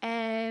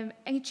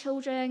 any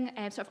children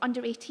sort of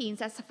under 18s,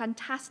 that's a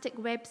fantastic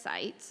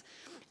website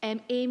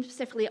aimed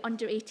specifically at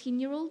under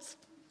 18-year-olds.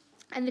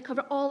 And they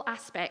cover all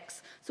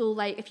aspects. So,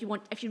 like, if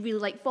you really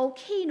like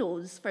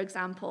volcanoes, for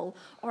example,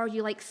 or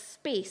you like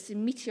space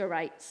and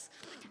meteorites,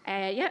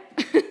 and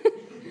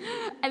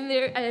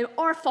there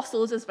or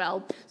fossils as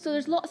well. So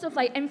there's lots of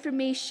like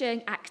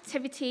information,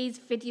 activities,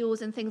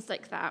 videos, and things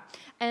like that.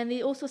 And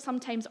they also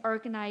sometimes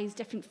organise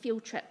different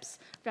field trips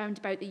round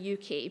about the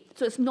UK.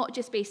 So it's not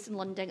just based in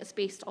London; it's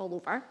based all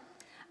over.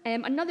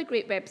 Another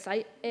great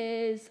website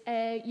is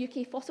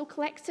UK Fossil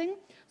Collecting.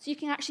 So you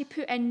can actually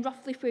put in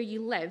roughly where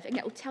you live, and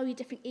it will tell you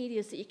different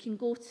areas that you can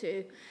go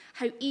to,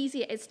 how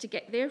easy it is to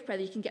get there,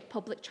 whether you can get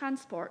public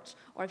transport,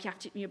 or if you have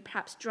to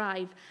perhaps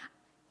drive,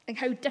 and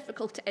how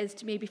difficult it is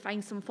to maybe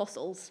find some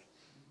fossils.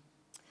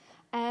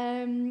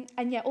 And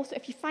yeah, also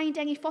if you find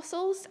any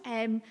fossils,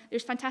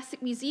 there's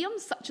fantastic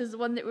museums, such as the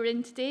one that we're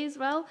in today as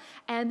well,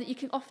 that you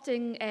can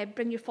often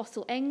bring your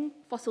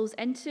fossils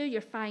into,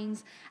 your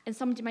finds, and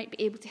somebody might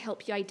be able to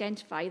help you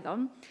identify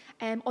them.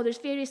 Or there's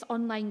various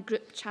online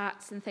group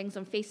chats and things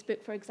on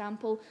Facebook, for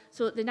example.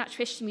 So at the Natural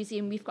History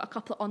Museum, we've got a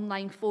couple of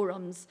online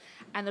forums,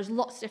 and there's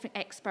lots of different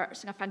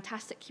experts and a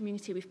fantastic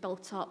community we've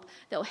built up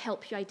that will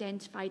help you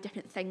identify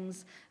different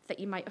things that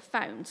you might have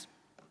found.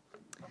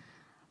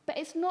 But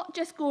it's not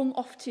just going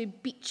off to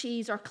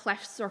beaches or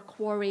cliffs or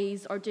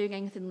quarries or doing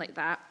anything like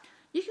that.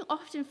 You can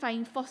often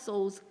find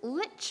fossils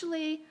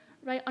literally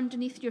right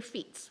underneath your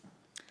feet.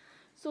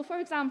 So, for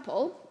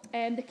example,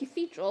 the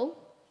cathedral,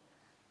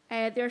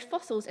 there are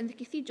fossils in the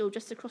cathedral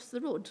just across the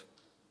road.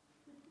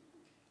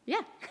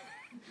 Yeah.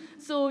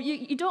 So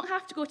you don't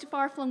have to go to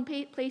far-flung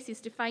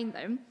places to find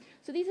them.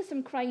 So these are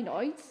some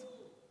crinoids.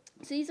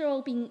 So these are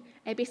all being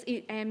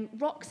basically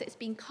rocks that's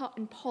been cut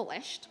and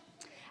polished.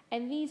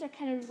 And these are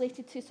kind of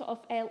related to sort of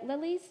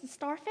lilies and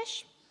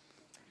starfish.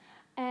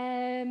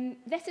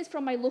 This is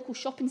from my local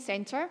shopping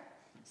centre.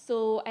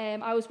 So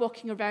I was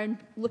walking around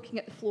looking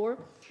at the floor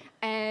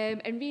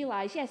and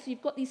realised, yes, so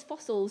you've got these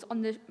fossils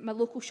on my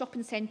local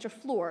shopping centre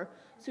floor.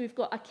 So we've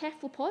got a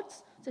cephalopod.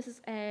 So this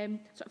is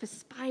sort of a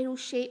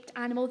spiral-shaped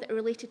animal that are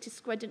related to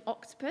squid and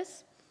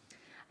octopus.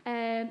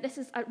 This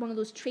is one of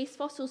those trace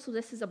fossils. So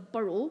this is a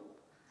burrow,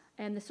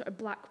 and this sort of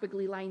black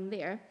wiggly line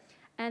there.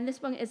 And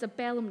this one is a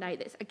belemnite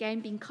that's,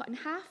 again, being cut in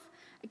half.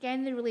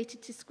 Again, they're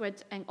related to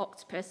squid and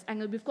octopus. And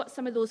we've got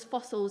some of those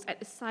fossils at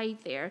the side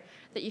there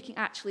that you can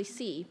actually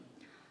see.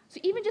 So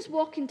even just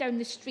walking down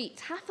the street,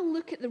 have a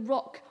look at the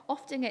rock.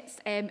 Often it's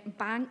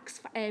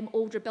banks,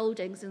 older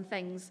buildings and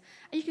things.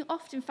 And you can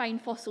often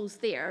find fossils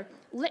there,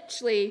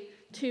 literally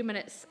 2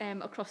 minutes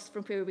across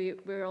from where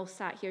we're all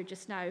sat here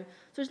just now. So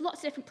there's lots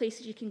of different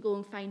places you can go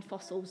and find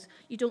fossils.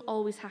 You don't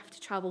always have to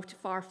travel to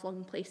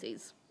far-flung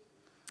places.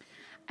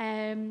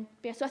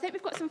 Yeah, so I think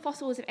we've got some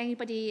fossils if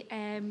anybody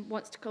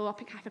wants to go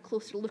up and have a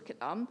closer look at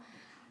them.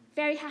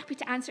 Very happy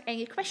to answer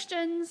any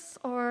questions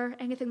or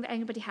anything that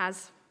anybody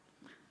has.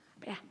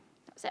 But yeah,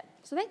 that's it.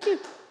 So thank you.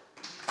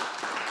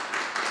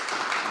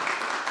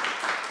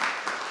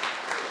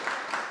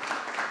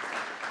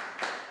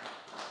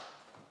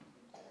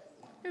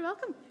 You're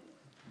welcome.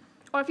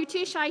 Or if you're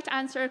too shy to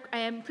answer,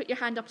 put your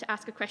hand up to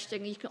ask a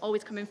question. You can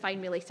always come and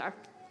find me later.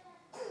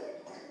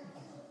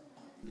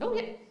 Oh,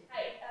 yeah.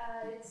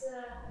 It's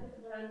a bit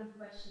of a random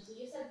question. So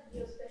you said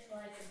you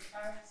specialize in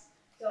sharks.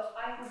 So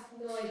I have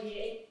no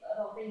idea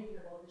about anything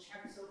about the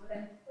sharks. So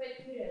I'm quite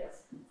curious.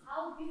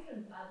 How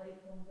different are they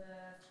from the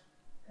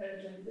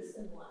currently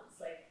existing ones?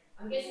 Like,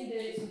 I'm guessing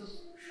they sort of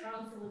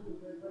shrunk a little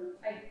bit, but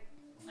I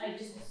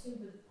just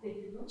assumed that they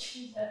did not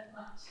change that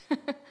much.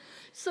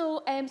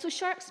 So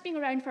sharks have been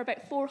around for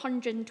about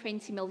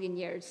 420 million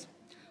years.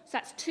 So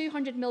that's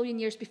 200 million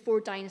years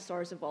before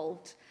dinosaurs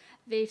evolved.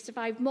 They've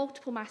survived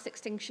multiple mass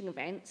extinction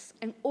events,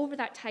 and over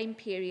that time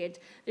period,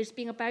 there's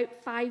been about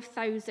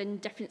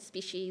 5,000 different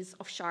species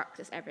of sharks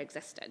that's ever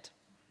existed.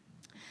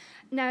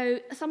 Now,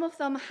 some of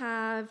them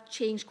have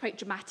changed quite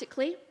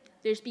dramatically.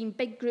 There's been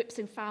big groups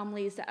and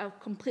families that have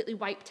completely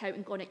wiped out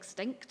and gone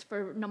extinct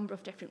for a number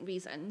of different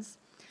reasons,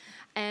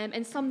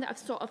 and some that have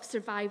sort of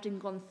survived and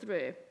gone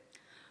through.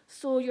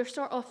 So your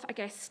sort of, I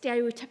guess,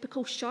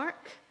 stereotypical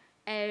shark,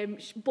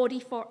 body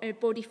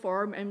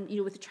form and, you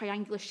know, with the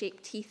triangular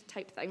shaped teeth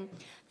type thing,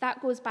 that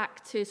goes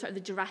back to sort of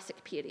the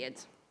Jurassic period.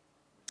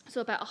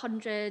 So about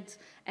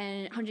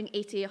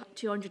 180,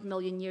 200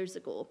 million years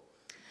ago.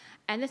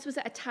 And this was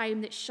at a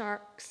time that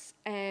sharks,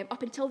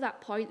 up until that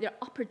point, their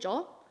upper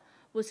jaw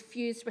was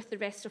fused with the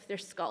rest of their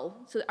skull.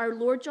 So our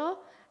lower jaw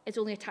is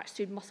only attached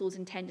to muscles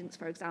and tendons,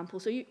 for example.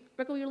 So you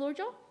wriggle your lower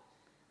jaw?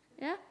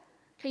 Yeah?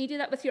 Can you do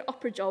that with your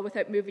upper jaw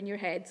without moving your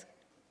head?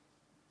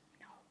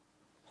 No.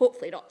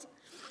 Hopefully not.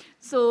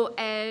 So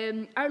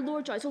our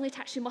lower jaw is only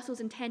attached to muscles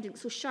and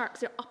tendons. So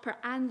sharks, their upper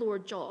and lower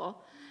jaw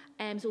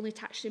is only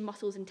attached to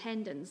muscles and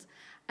tendons.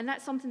 And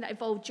that's something that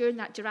evolved during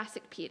that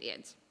Jurassic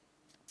period.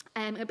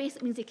 It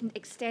basically means they can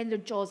extend their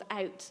jaws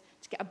out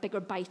to get a bigger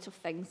bite of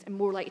things and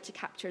more likely to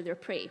capture their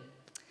prey.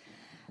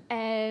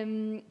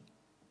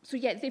 So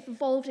yeah, they've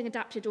evolved and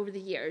adapted over the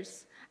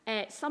years.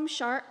 Some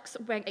sharks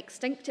went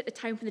extinct at the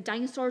time when the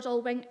dinosaurs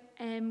all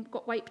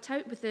got wiped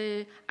out with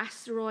the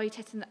asteroid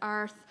hitting the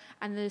Earth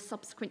and the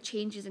subsequent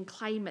changes in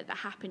climate that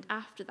happened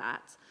after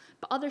that.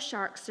 But other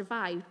sharks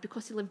survived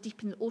because they lived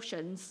deep in the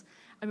oceans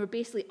and were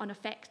basically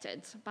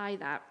unaffected by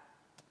that.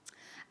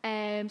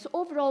 So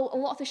overall, a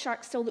lot of the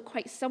sharks still look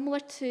quite similar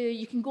to,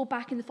 you can go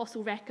back in the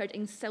fossil record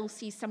and still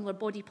see similar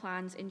body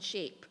plans in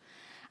shape.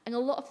 And a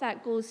lot of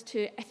that goes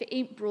to, if it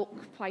ain't broke,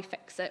 why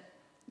fix it,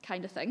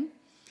 kind of thing.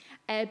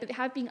 But there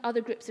have been other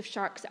groups of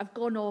sharks that have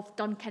gone off,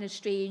 done kind of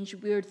strange,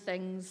 weird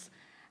things,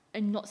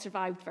 and not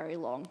survived very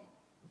long.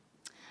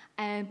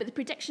 But the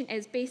prediction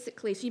is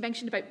basically, so you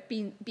mentioned about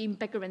being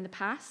bigger in the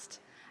past.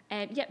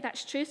 Yep,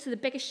 that's true. So the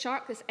biggest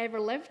shark that's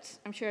ever lived,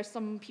 I'm sure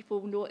some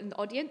people know it in the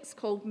audience,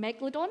 called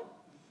Megalodon.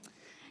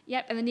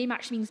 Yep, and the name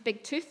actually means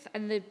big tooth,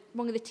 and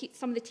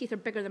some of the teeth are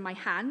bigger than my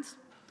hand.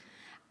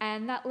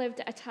 And that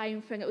lived at a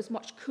time when it was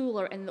much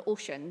cooler in the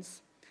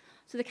oceans.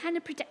 So the kind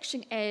of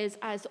prediction is,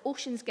 as the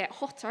oceans get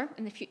hotter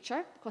in the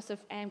future because of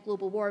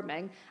global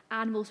warming,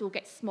 animals will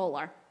get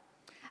smaller.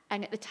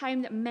 And at the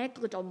time that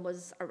Megalodon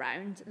was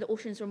around, the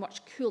oceans were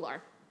much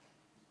cooler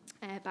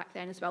back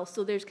then as well.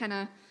 So there's kind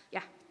of,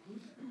 yeah,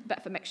 a bit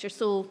of a mixture.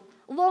 So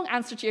long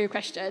answer to your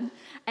question.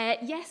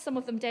 Yes, some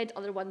of them did,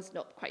 other ones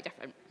not, quite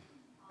different.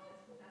 Oh,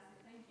 that's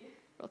fantastic. Thank you.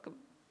 Welcome.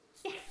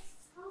 Yes.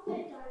 How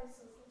did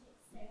dinosaurs get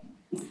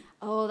extinct?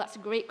 Oh, that's a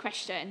great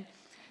question.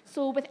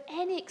 So with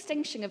any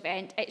extinction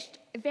event, it's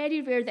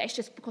very rare that it's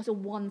just because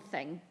of one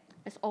thing.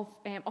 It's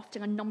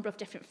often a number of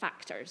different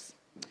factors.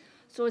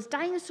 So as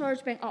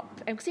dinosaurs went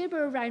up, say they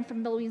were around for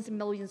millions and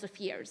millions of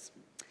years,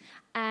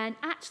 and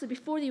actually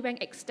before they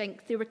went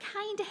extinct, they were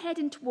kind of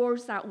heading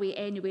towards that way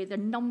anyway. Their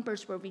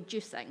numbers were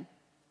reducing.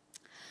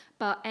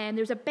 But there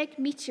was a big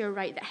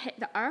meteorite that hit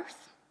the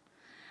Earth,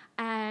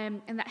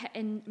 and that hit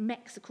in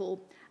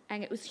Mexico,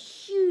 and it was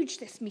huge,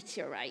 this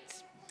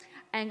meteorite.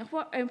 And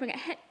when it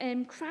hit,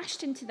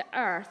 crashed into the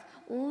Earth,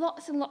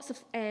 lots and lots of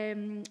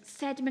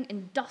sediment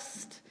and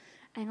dust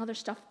and other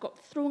stuff got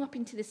thrown up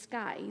into the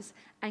skies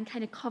and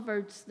kind of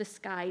covered the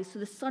skies, so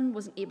the sun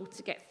wasn't able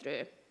to get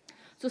through.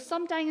 So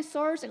some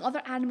dinosaurs and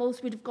other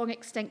animals would have gone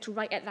extinct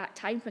right at that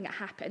time when it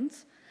happened.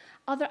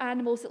 Other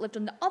animals that lived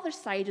on the other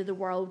side of the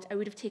world, it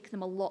would have taken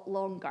them a lot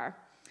longer.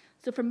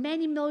 So for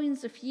many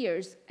millions of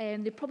years,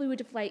 they probably would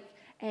have,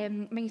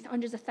 many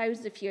hundreds of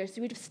thousands of years,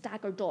 they would have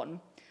staggered on,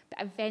 but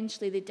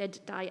eventually they did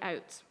die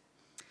out.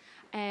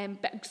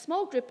 But a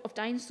small group of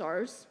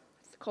dinosaurs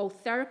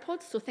called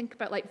theropods, so think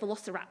about like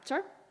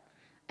Velociraptor,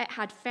 it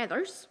had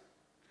feathers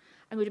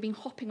and would have been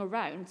hopping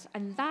around,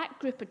 and that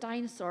group of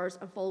dinosaurs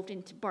evolved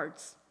into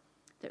birds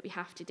that we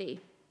have today.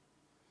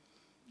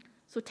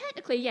 So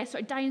technically, yes,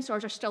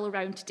 dinosaurs are still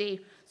around today.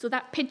 So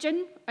that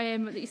pigeon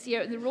that you see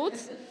out in the road,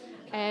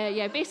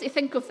 basically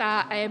think of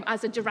that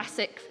as a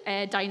Jurassic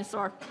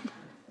dinosaur.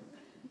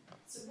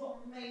 So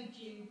what made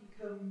you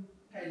become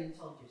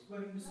paleontologist?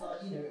 When it was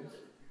like,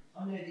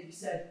 I know that you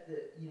said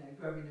that,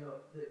 growing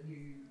up that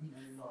you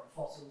like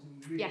fossils and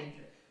you really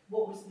interested.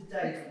 What was the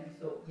day that you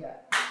thought,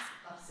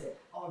 that's it,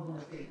 I want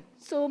to be?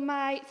 So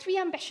my 3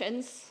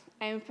 ambitions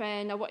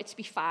when I wanted to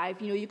be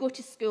 5, you go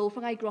to school.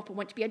 When I grew up, I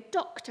wanted to be a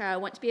doctor, I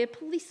wanted to be a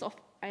police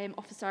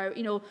officer,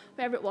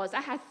 whatever it was.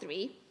 I had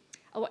 3.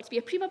 I wanted to be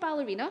a prima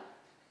ballerina,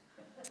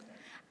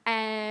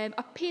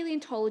 a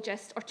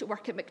paleontologist, or to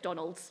work at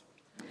McDonald's.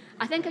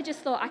 I think I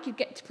just thought I could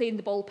get to play in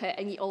the ball pit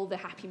and eat all the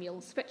Happy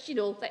Meals, which,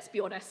 let's be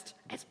honest,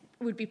 it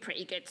would be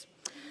pretty good.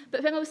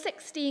 But when I was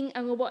 16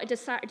 and I wanted a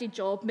Saturday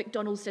job,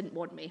 McDonald's didn't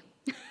want me.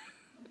 So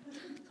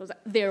I was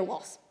like, their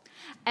loss.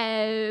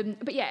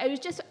 But yeah,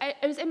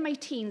 I was in my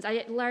teens. I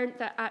had learned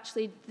that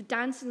actually the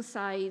dancing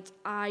side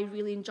I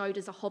really enjoyed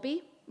as a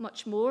hobby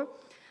much more.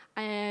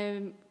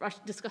 I was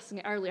discussing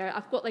it earlier.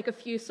 I've got like a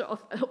few sort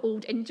of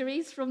old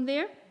injuries from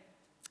there.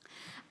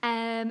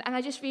 And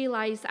I just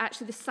realised that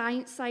actually the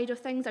science side of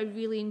things I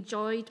really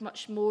enjoyed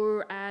much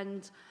more,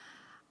 and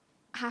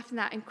having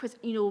that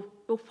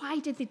well, why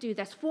did they do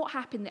this? What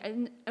happened there?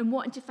 And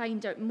wanting to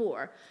find out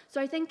more. So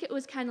I think it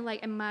was kind of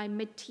like in my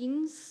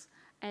mid-teens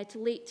to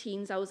late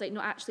teens, I was like, no,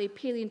 actually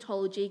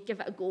paleontology, give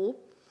it a go.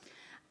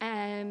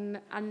 And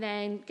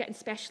then getting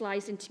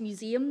specialised into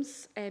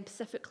museums,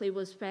 specifically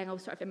was when I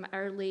was sort of in my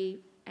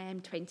early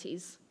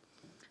 20s.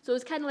 So it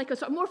was kind of like a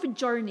sort of more of a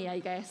journey, I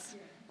guess.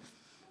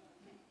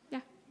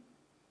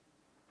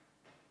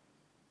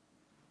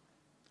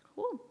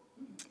 Cool.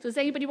 So does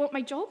anybody want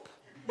my job?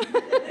 It's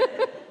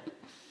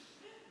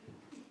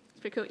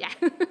pretty cool, yeah.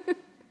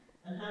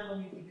 And how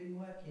long have you been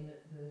working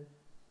at the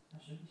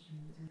Natural History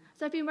Museum?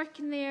 So I've been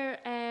working there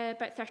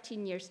about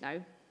 13 years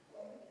now.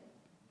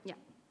 Yeah.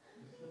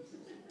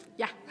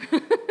 Yeah.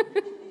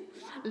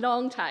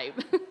 Long time.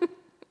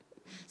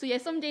 So yeah,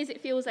 some days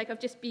it feels like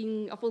I've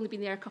only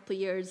been there a couple of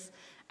years,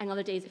 and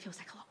other days it feels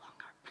like a lot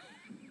longer.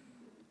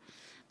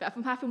 But if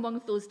I'm having one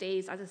of those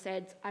days, as I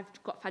said, I've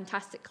got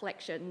fantastic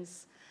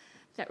collections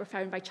that were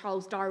found by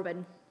Charles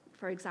Darwin,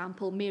 for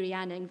example, Mary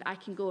Anning, that I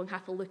can go and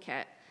have a look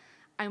at.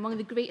 And one of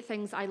the great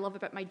things I love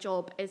about my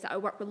job is that I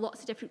work with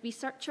lots of different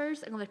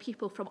researchers and other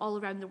people from all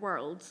around the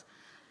world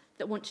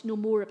that want to know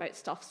more about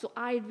stuff. So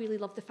I really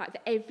love the fact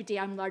that every day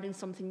I'm learning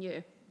something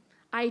new.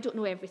 I don't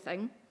know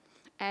everything,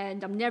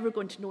 and I'm never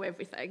going to know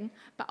everything,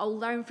 but I'll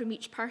learn from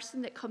each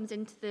person that comes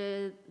into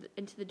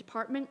the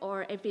department,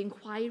 or every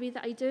inquiry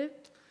that I do.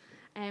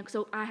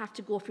 So I have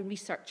to go off and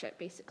research it,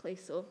 basically.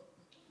 So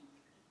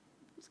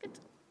it's good.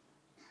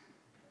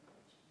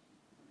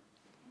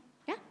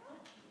 Yeah.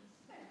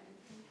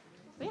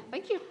 So yeah,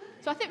 thank you.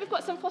 So I think we've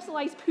got some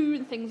fossilised poo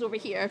and things over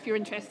here, if you're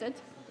interested.